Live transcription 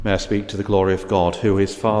May I speak to the glory of God, who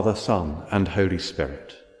is Father, Son, and Holy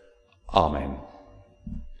Spirit. Amen.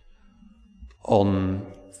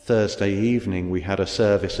 On Thursday evening, we had a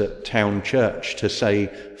service at Town Church to say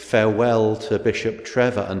farewell to Bishop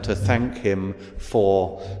Trevor and to thank him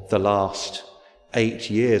for the last 8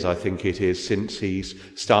 years, I think it is, since he's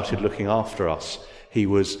started looking after us. He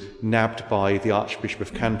was nabbed by the Archbishop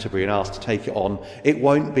of Canterbury and asked to take it on. It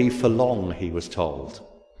won't be for long, he was told.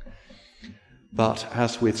 But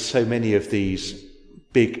as with so many of these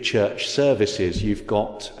big church services, you've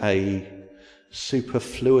got a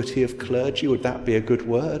superfluity of clergy, would that be a good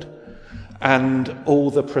word? And all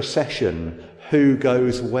the procession, who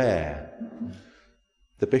goes where?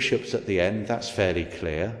 The bishop's at the end, that's fairly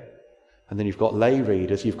clear. And then you've got lay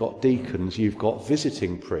readers, you've got deacons, you've got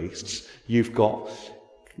visiting priests, you've got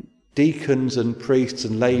deacons and priests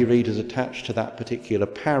and lay readers attached to that particular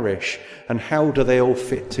parish. And how do they all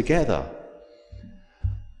fit together?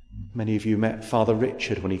 Many of you met Father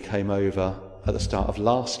Richard when he came over at the start of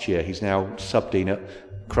last year. He's now subdean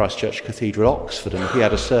at Christ Church Cathedral, Oxford, and he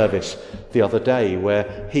had a service the other day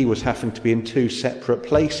where he was having to be in 2 separate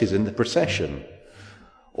places in the procession,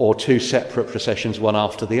 or 2 separate processions, one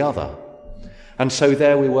after the other. And so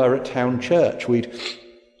there we were at Town Church. We'd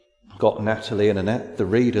got Natalie and Annette, the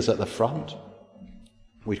readers, at the front.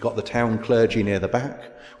 We'd got the town clergy near the back,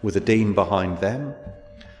 with the dean behind them.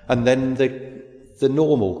 And then the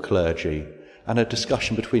normal clergy, and a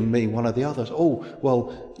discussion between me and one of the others. Oh,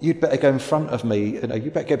 well, you'd better go in front of me,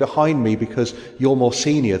 you better go behind me because you're more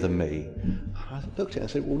senior than me. I looked at it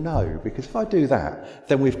and said, well, no, because if I do that,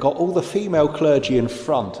 then we've got all the female clergy in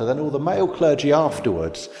front and then all the male clergy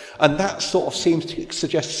afterwards, and that sort of seems to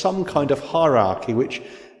suggest some kind of hierarchy which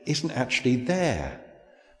isn't actually there.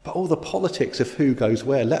 But all the politics of who goes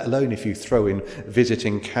where, let alone if you throw in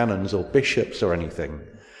visiting canons or bishops or anything.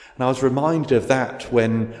 And I was reminded of that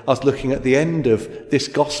when I was looking at the end of this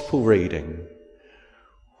gospel reading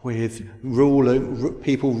with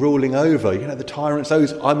people ruling over, the tyrants,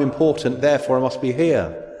 those, I'm important, therefore I must be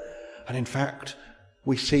here. And in fact,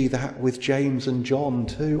 we see that with James and John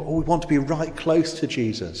too. Oh, we want to be right close to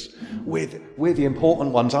Jesus. We're the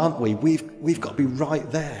important ones, aren't we? We've got to be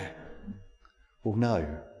right there. Well, no.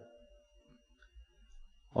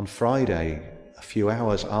 On Friday, a few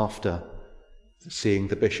hours after seeing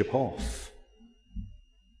the bishop off,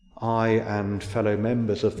 I and fellow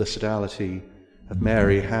members of the Sodality of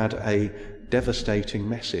Mary had a devastating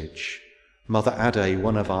message. Mother Ade,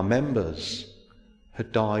 one of our members,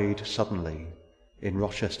 had died suddenly in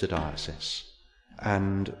Rochester Diocese,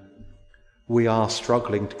 and we are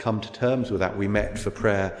struggling to come to terms with that. We met for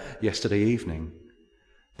prayer yesterday evening.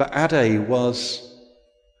 But Ade was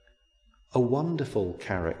a wonderful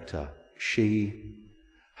character. She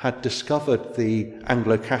had discovered the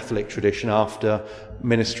Anglo-Catholic tradition after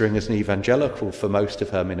ministering as an evangelical for most of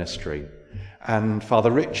her ministry. And Father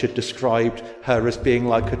Richard described her as being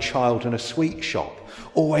like a child in a sweet shop,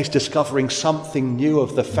 always discovering something new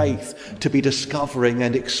of the faith to be discovering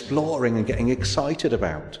and exploring and getting excited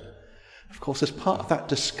about. Of course, as part of that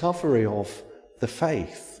discovery of the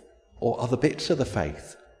faith, or other bits of the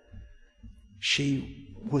faith,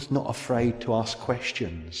 she was not afraid to ask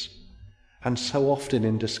questions. And so often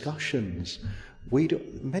in discussions,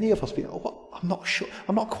 many of us be, I'm not sure,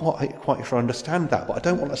 I'm not quite sure I understand that, but I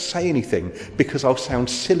don't want to say anything because I'll sound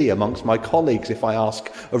silly amongst my colleagues if I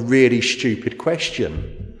ask a really stupid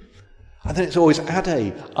question. And then it's always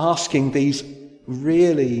Ade asking these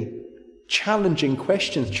really challenging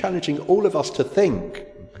questions, challenging all of us to think.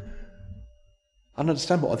 And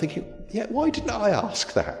understand what I'm thinking, why didn't I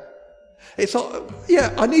ask that? It's not,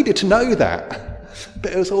 I needed to know that.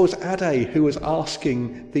 But it was always Ade who was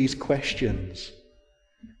asking these questions.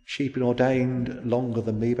 She'd been ordained longer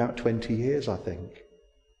than me, about 20 years, I think.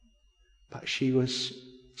 But she was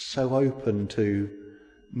so open to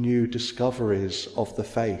new discoveries of the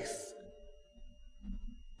faith,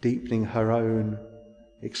 deepening her own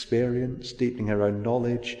experience, deepening her own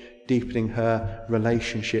knowledge, deepening her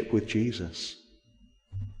relationship with Jesus.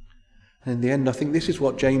 And in the end, I think this is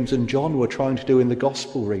what James and John were trying to do in the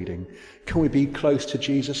gospel reading. Can we be close to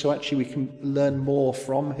Jesus so actually we can learn more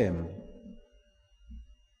from him?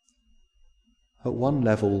 At one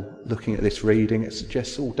level, looking at this reading, it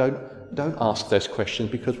suggests, don't ask those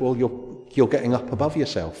questions because, you're getting up above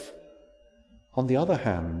yourself. On the other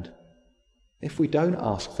hand, if we don't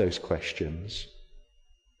ask those questions,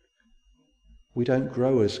 we don't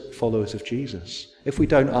grow as followers of Jesus. If we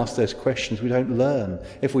don't ask those questions, we don't learn.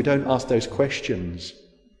 If we don't ask those questions,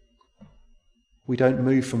 we don't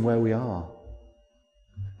move from where we are.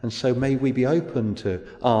 And so may we be open to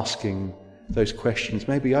asking those questions,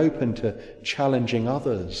 may be open to challenging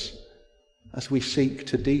others as we seek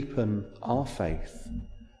to deepen our faith,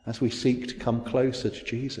 as we seek to come closer to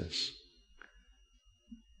Jesus.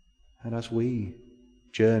 And as we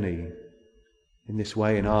journey in this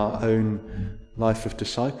way in our own life of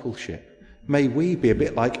discipleship, may we be a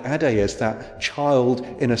bit like Ade, as that child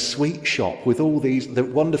in a sweet shop with all the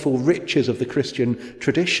wonderful riches of the Christian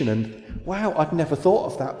tradition. And wow, I'd never thought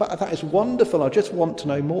of that, but that is wonderful. I just want to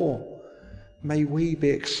know more. May we be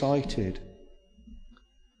excited,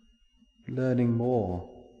 learning more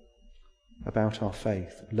about our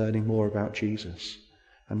faith, learning more about Jesus.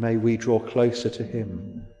 And may we draw closer to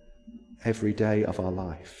him every day of our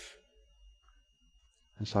life.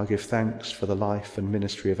 And so I give thanks for the life and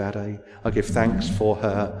ministry of Ade. I give thanks for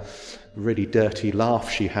her really dirty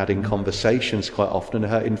laugh she had in conversations quite often,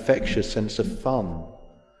 and her infectious sense of fun.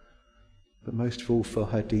 But most of all for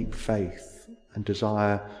her deep faith and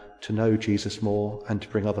desire to know Jesus more and to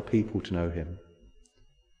bring other people to know him.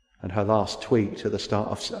 And her last tweet at the start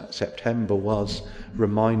of September was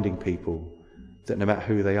reminding people that no matter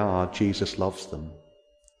who they are, Jesus loves them.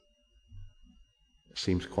 It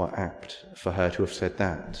seems quite apt for her to have said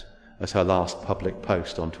that as her last public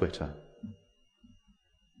post on Twitter.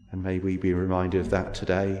 And may we be reminded of that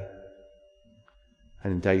today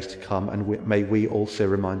and in days to come, and may we also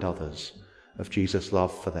remind others of Jesus'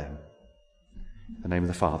 love for them. In the name of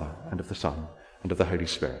the Father, and of the Son, and of the Holy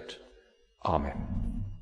Spirit. Amen.